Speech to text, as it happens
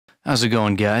How's it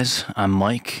going, guys? I'm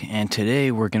Mike, and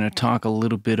today we're going to talk a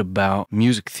little bit about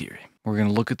music theory. We're going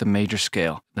to look at the major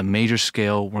scale. The major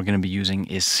scale we're going to be using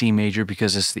is C major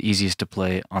because it's the easiest to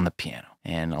play on the piano.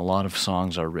 And a lot of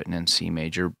songs are written in C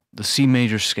major. The C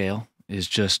major scale is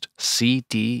just C,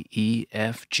 D, E,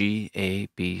 F, G, A,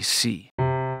 B, C.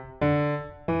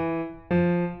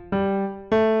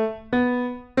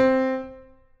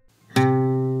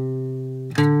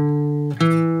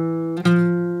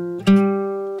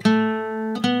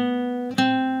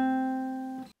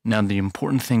 Now, the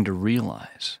important thing to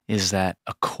realize is that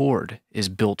a chord is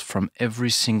built from every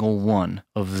single one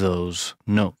of those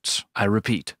notes. I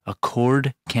repeat, a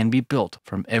chord can be built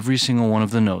from every single one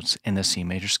of the notes in the C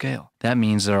major scale. That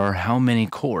means there are how many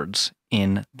chords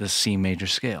in the C major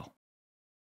scale?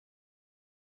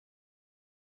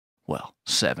 Well,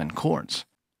 7 chords.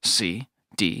 C,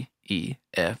 D, E,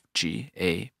 F, G,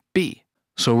 A, B.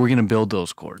 So we're going to build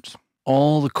those chords.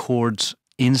 All the chords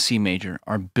in C major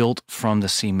are built from the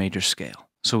C major scale.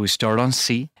 So we start on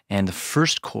C, and the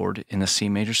first chord in the C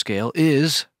major scale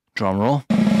is, drum roll,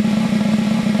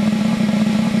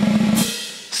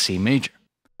 C major.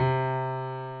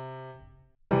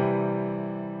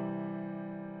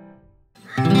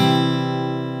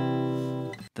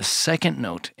 The second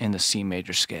note in the C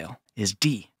major scale is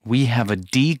D. We have a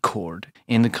D chord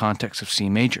in the context of C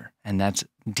major, and that's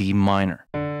D minor.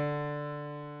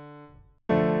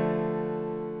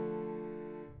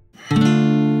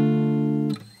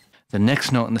 The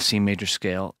next note in the C major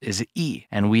scale is E,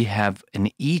 and we have an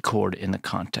E chord in the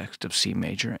context of C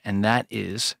major, and that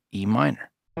is E minor.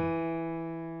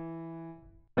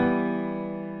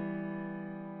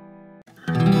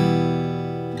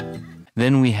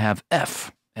 Then we have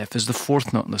F. F is the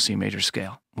fourth note in the C major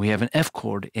scale. We have an F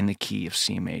chord in the key of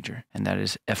C major, and that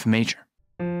is F major.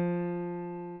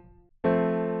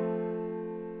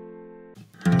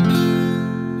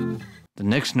 The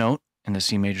next note in the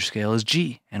C major scale is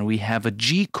G, and we have a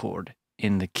G chord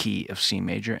in the key of C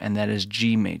major, and that is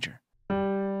G major.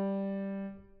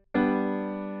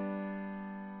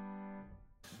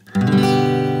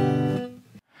 The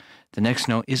next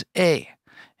note is A,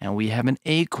 and we have an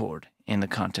A chord in the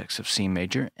context of C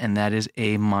major, and that is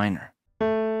A minor.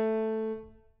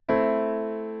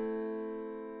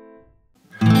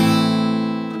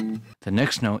 The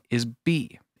next note is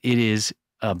B. It is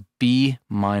a B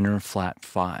minor flat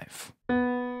 5.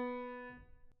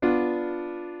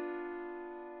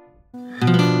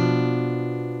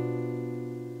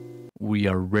 We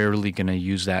are rarely going to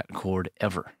use that chord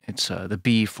ever. It's the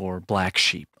B for black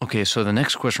sheep. Okay, so the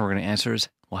next question we're going to answer is,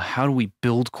 well, how do we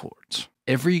build chords?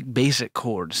 Every basic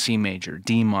chord, C major,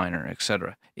 D minor,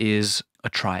 etc., is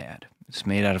a triad. It's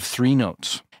made out of 3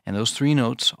 notes, and those 3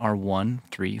 notes are 1,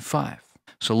 3, 5.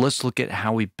 So let's look at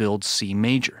how we build C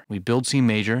major. We build C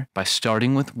major by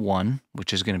starting with 1,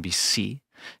 which is going to be C.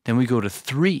 Then we go to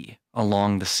 3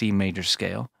 along the C major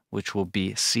scale, which will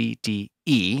be C, D,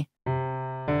 E.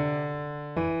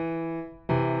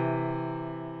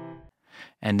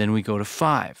 And then we go to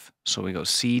 5. So we go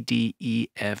C, D, E,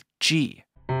 F, G.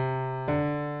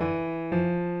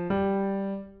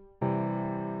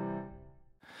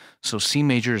 So C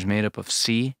major is made up of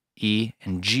C, E,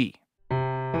 and G.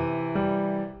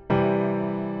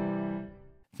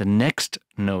 The next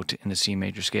note in the C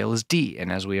major scale is D,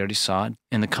 and as we already saw,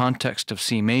 in the context of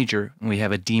C major, we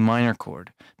have a D minor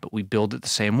chord, but we build it the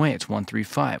same way. It's 1, 3,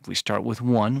 5. We start with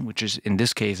 1, which is in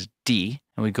this case D,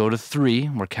 and we go to 3.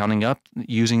 We're counting up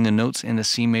using the notes in the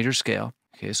C major scale.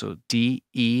 Okay, so D,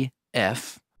 E,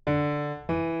 F, and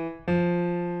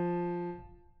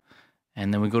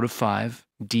then we go to 5,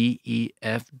 D, E,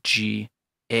 F, G,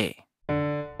 A.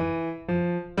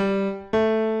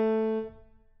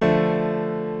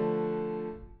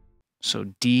 So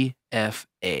D, F,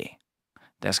 A.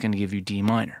 That's going to give you D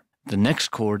minor. The next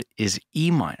chord is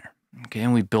E minor. Okay,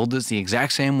 and we build this the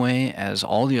exact same way as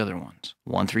all the other ones.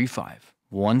 1, 3, 5.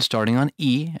 1 starting on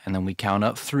E, and then we count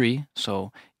up 3.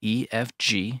 So E, F,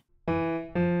 G.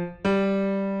 And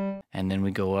then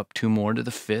we go up 2 more to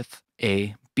the 5th,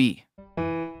 A, B.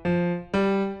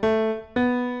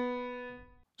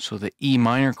 So the E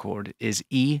minor chord is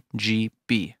E, G,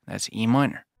 B. That's E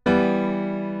minor.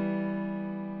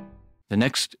 The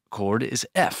next chord is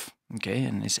F, okay,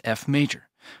 and it's F major.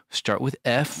 Start with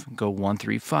F, go 1,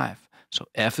 3, 5. So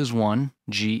F is 1,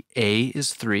 G, A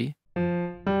is 3,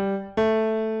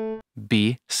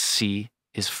 B, C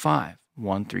is 5,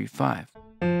 1, 3, 5.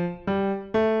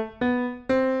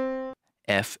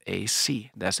 F, A,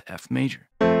 C, that's F major.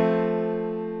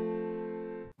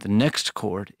 The next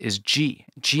chord is G,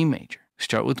 G major.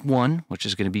 Start with 1, which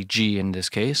is going to be G in this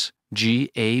case.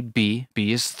 G, A, B.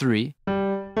 B is 3.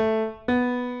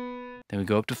 Then we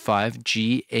go up to 5,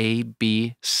 G, A,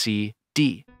 B, C,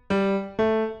 D.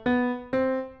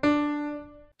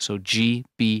 So G,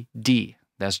 B, D.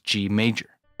 That's G major.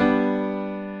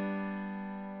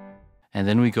 And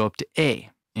then we go up to A.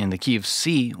 In the key of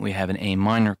C, we have an A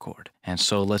minor chord. And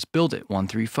so let's build it. 1,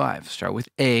 3, 5. Start with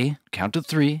A, count to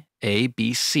 3, A,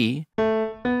 B, C.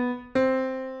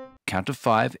 Count to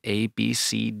 5, A, B,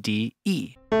 C, D,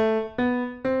 E.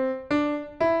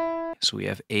 So we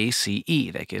have A, C, E.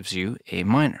 That gives you A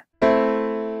minor.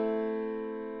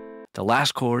 The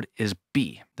last chord is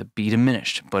B, the B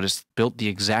diminished, but it's built the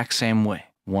exact same way.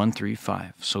 1, 3,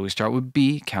 5. So we start with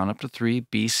B, count up to 3,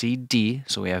 B, C, D.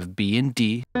 So we have B and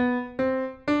D.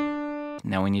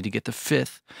 Now we need to get the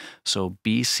fifth. So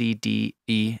B, C, D,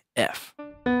 E, F.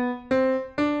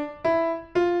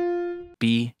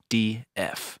 B, D,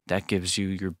 F. That gives you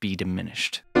your B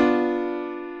diminished.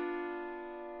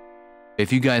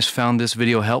 If you guys found this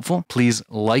video helpful, please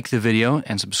like the video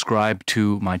and subscribe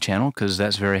to my channel because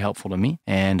that's very helpful to me.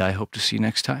 And I hope to see you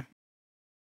next time.